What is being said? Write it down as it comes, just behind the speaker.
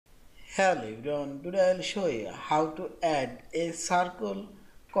Hello everyone, today I will show you how to add a circle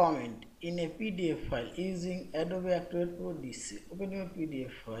comment in a PDF file using Adobe Acrobat Pro DC. Open your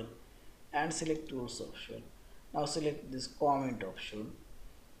PDF file and select Tools option. Now select this comment option.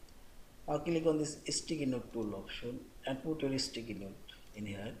 Now click on this sticky note tool option and put your sticky note in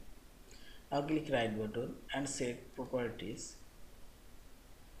here. Now click right button and select properties.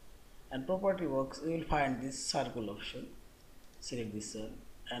 And property works, you will find this circle option. Select this one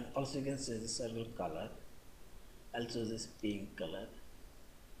and also you can change the circle color. I'll choose this pink color.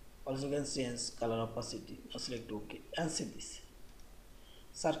 Also you can change color opacity. Now select OK and see this.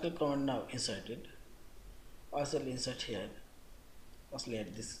 Circle command now inserted. Also insert here. Also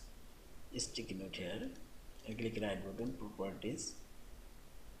add this sticky note here. And click right button, properties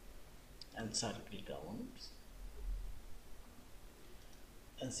and circle counts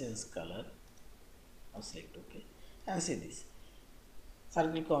and change color. Now select OK and see this.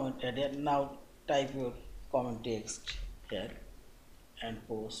 Circle comment added. Now type your comment text here and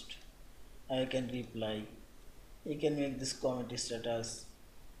post. Now you can reply. You can make this comment status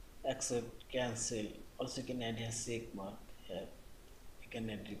accept, cancel. Also you can add a check mark here. You can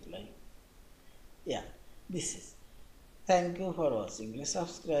add reply. Yeah, this is. Thank you for watching. Please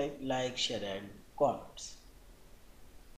subscribe, like, share and comments.